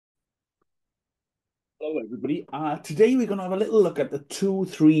Hello, everybody. Today we're going to have a little look at the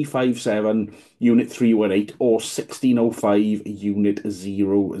 2357 Unit 318 or 1605 Unit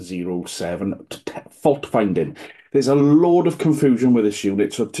 007 fault finding. There's a load of confusion with this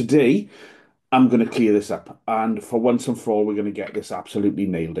unit, so today I'm going to clear this up. And for once and for all, we're going to get this absolutely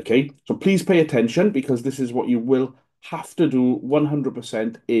nailed, okay? So please pay attention because this is what you will have to do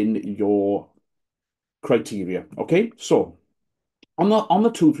 100% in your criteria, okay? So on the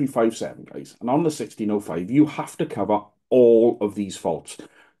 2357, guys, and on the 1605, you have to cover all of these faults,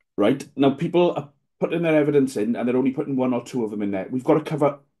 right? Now, people are putting their evidence in and they're only putting one or two of them in there. We've got to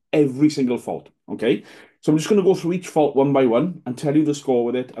cover every single fault, okay? So I'm just going to go through each fault one by one and tell you the score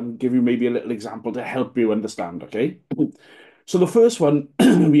with it and give you maybe a little example to help you understand, okay? So the first one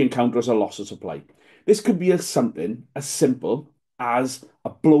we encounter is a loss of supply. This could be something as simple as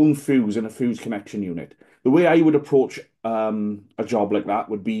a blown fuse in a fuse connection unit. The way I would approach a job like that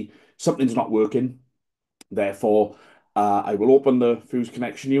would be something's not working. Therefore, I will open the fuse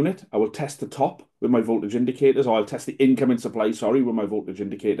connection unit. I will test the top with my voltage indicators, or I'll test the incoming supply, sorry, with my voltage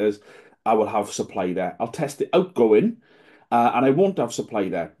indicators. I will have supply there. I'll test the outgoing, and I won't have supply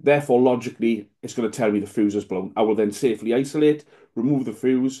there. Therefore, logically, it's going to tell me the fuse is blown. I will then safely isolate, remove the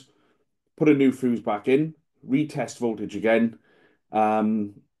fuse, put a new fuse back in, retest voltage again,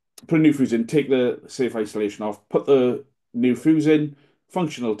 um, put a new fuse in, take the safe isolation off, put the new fuse in,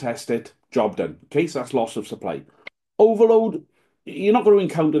 functional test it, job done. Okay, so that's loss of supply. Overload, you're not going to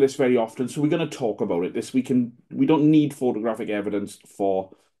encounter this very often, so we're going to talk about it. We don't need photographic evidence for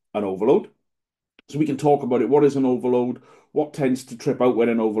an overload. So we can talk about it. What is an overload? What tends to trip out when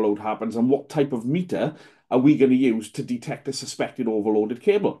an overload happens? And what type of meter are we going to use to detect a suspected overloaded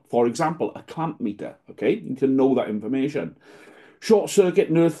cable? For example, a clamp meter. Okay, you can know that information. Short circuit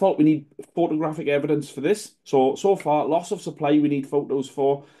and earth fault, we need photographic evidence for this. So far, loss of supply, we need photos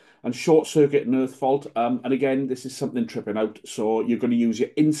for, and short circuit and earth fault. And again, this is something tripping out. So you're going to use your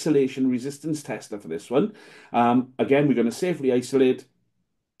insulation resistance tester for this one. Again, we're going to safely isolate.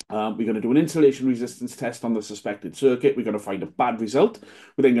 We're going to do an insulation resistance test on the suspected circuit. We're going to find a bad result.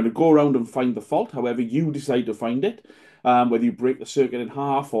 We're then going to go around and find the fault, however you decide to find it, whether you break the circuit in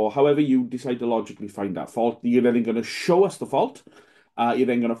half or however you decide to logically find that fault. You're then going to show us the fault. You're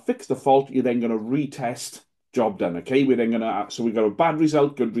then going to fix the fault. You're then going to retest. Job done. Okay. We're then going to, so we've got a bad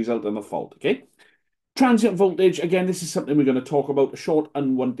result, good result, and the fault. Okay. Transient voltage, again, this is something we're going to talk about, a short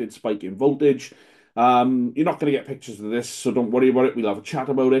unwanted spike in voltage. You're not going to get pictures of this, so don't worry about it. We'll have a chat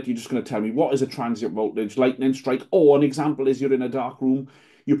about it. You're just going to tell me what is a transient voltage, lightning strike, or an example is you're in a dark room,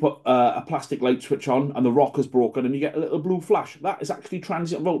 you put a plastic light switch on and the rock is broken and you get a little blue flash. That is actually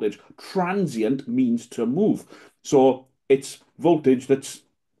transient voltage. Transient means to move. So it's voltage that's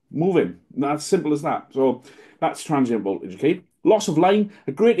moving. That's simple as that. So that's transient voltage, okay? Loss of line,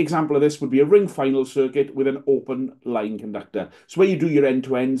 a great example of this would be a ring final circuit with an open line conductor. So where you do your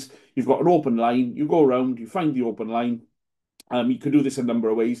end-to-ends, you've got an open line, you go around, you find the open line. You can do this a number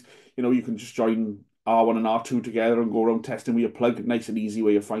of ways. You know, you can just join R1 and R2 together and go around testing with your plug. Nice and easy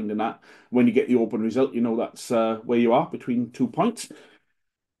way of finding that. When you get the open result, you know that's where you are between 2 points.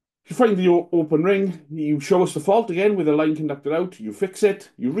 You find the open ring, you show us the fault again with the line conductor out, you fix it,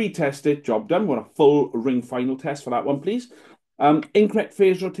 you retest it, job done. We want a full ring final test for that one, please. Incorrect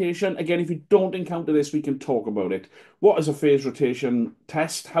phase rotation. Again, if you don't encounter this, we can talk about it. What is a phase rotation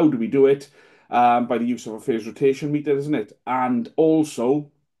test? How do we do it? By the use of a phase rotation meter, isn't it? And also,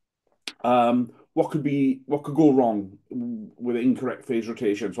 what could go wrong with incorrect phase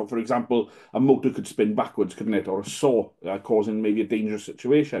rotation? So, for example, a motor could spin backwards, couldn't it? Or a saw causing maybe a dangerous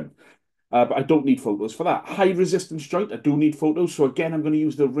situation. But I don't need photos for that. High resistance joint, I do need photos. So again, I'm going to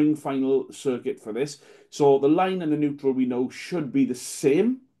use the ring final circuit for this. So the line and the neutral we know should be the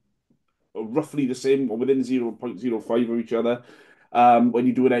same, or roughly the same, or within 0.05 of each other when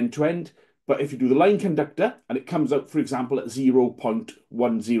you do an end to end. But if you do the line conductor and it comes out, for example, at 0.10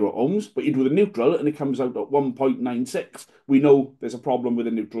 ohms, but you do the neutral and it comes out at 1.96, we know there's a problem with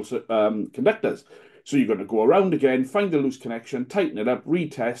the neutral conductors. So you're going to go around again, find the loose connection, tighten it up,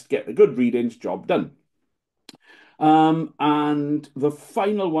 retest, get the good readings, job done. And the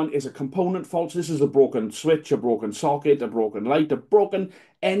final one is a component fault. So this is a broken switch, a broken socket, a broken light, a broken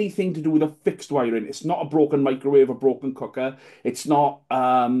anything to do with a fixed wiring. It's not a broken microwave, a broken cooker. It's not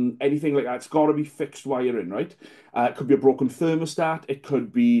anything like that. It's got to be fixed wiring, right? It could be a broken thermostat. It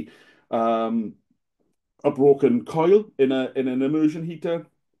could be um, a broken coil in an immersion heater.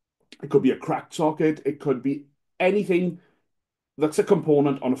 It could be a cracked socket. It could be anything that's a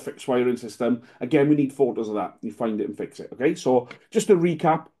component on a fixed wiring system. Again, we need photos of that. You find it and fix it. Okay, so just to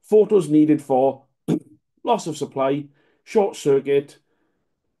recap, photos needed for loss of supply, short circuit,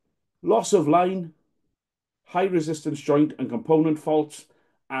 loss of line, high resistance joint and component faults,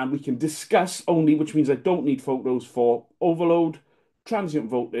 and we can discuss only, which means I don't need photos, for overload, transient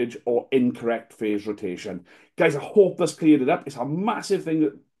voltage, or incorrect phase rotation. Guys, I hope that's cleared it up. It's a massive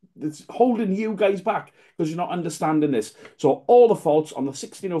thing that's holding you guys back because you're not understanding this. So all the faults on the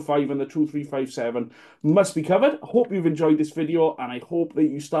 1605 and the 2357 must be covered. I hope you've enjoyed this video, and I hope that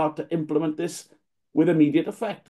you start to implement this with immediate effect.